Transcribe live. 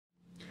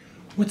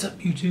What's up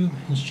YouTube?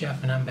 It's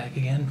Jeff and I'm back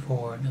again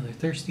for another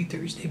Thirsty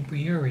Thursday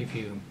beer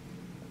review.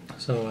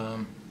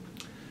 So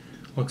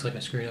looks like I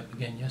screwed up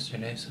again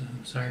yesterday, so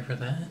sorry for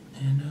that.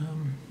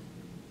 And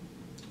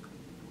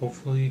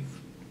hopefully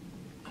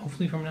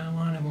from now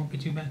on it won't be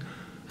too bad.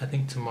 I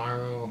think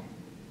tomorrow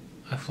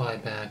I fly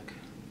back,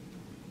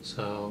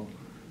 so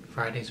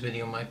Friday's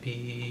video might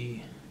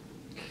be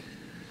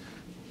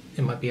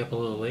up a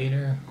little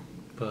later,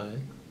 but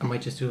I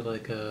might just do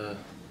like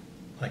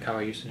how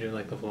I used to do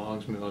like the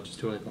vlogs. Maybe I'll just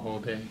do like a whole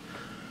day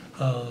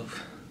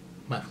of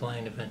my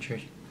flying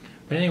adventures.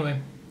 But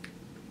anyway,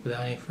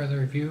 without any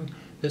further ado,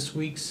 this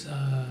week's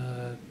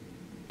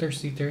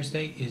Thirsty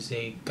Thursday is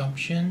a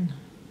Gumption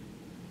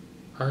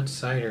Hard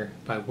Cider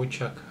by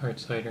WoodChuck Hard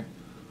Cider.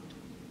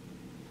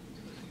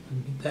 Let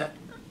me get that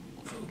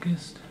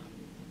focused.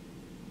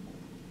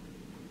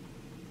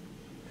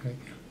 There we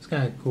go. It's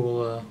got a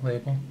cool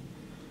label.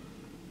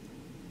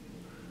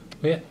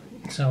 But yeah,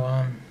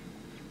 so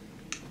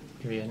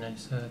give you a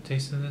nice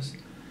taste of this.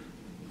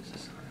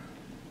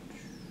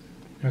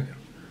 There we go.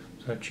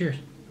 So cheers.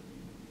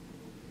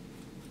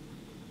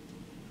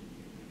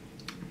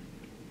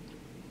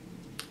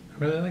 I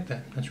really like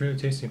that. That's really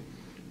tasty.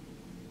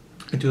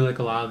 I do like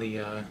a lot of the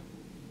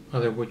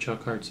other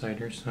WoodChuck hard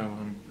ciders. So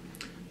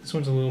this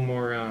one's a little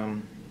more.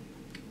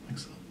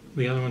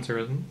 The other ones they're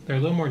a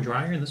little more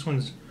drier. This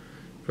one's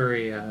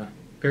very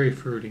very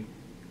fruity.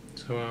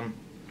 So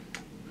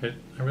I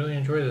really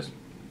enjoy this.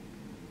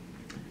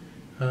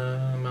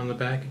 On the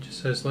back it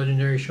just says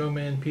legendary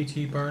showman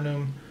P.T.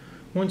 Barnum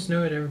once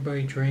knew it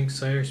everybody drinks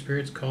cider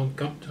spirits called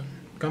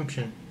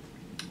Gumption.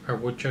 Our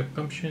WoodChuck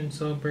Gumption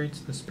celebrates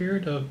the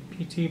spirit of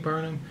P.T.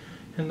 Barnum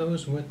and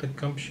those with the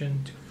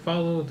gumption to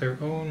follow their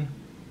own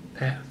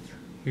path.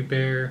 We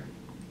bear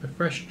the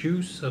fresh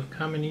juice of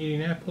common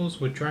eating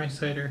apples with dry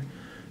cider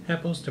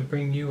apples to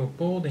bring you a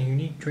bold and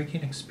unique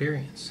drinking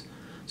experience.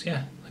 So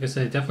yeah, like I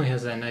said, it definitely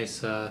has that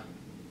nice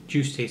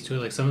juice taste to it.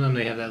 Like some of them,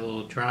 they have that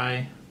little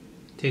dry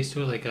taste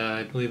to it. Like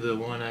I believe the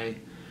one I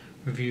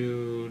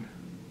reviewed,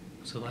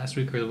 was it last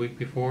week or the week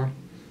before?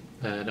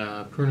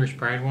 That Pruner's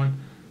Pride one.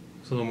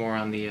 It's a little more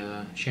on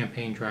the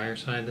champagne drier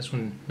side. This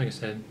one, like I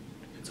said,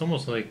 it's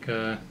almost like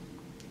can't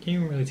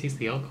even really taste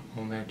the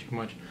alcohol in there too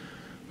much.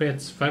 But yeah,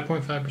 it's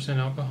 5.5%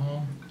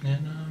 alcohol,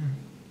 and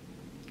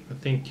I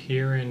think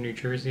here in New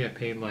Jersey I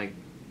paid like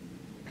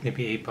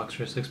maybe $8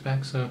 for a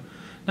 6-pack, so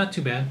not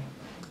too bad.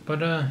 But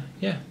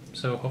yeah,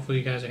 so hopefully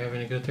you guys are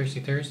having a good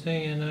Thirsty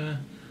Thursday, and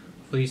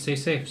hopefully you stay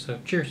safe. So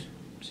cheers.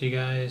 See you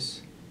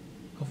guys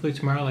hopefully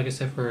tomorrow, like I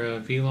said, for a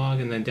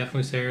vlog, and then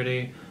definitely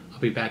Saturday I'll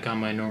be back on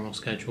my normal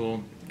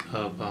schedule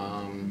of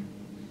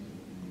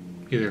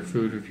either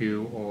food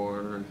review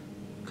or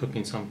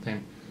cooking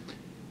something.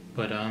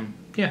 But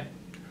yeah,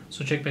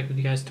 so check back with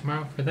you guys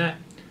tomorrow for that.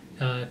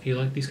 If you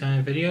like these kind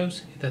of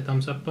videos, hit that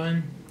thumbs up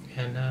button,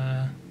 and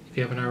if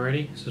you haven't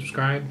already,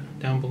 subscribe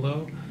down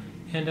below,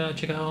 and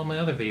check out all my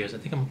other videos. I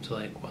think I'm up to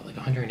like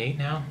 108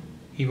 now,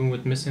 even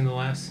with missing the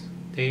last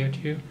day or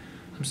two.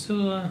 I'm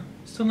still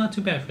not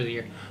too bad for the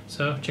year.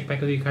 So check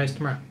back with you guys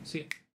tomorrow. See ya.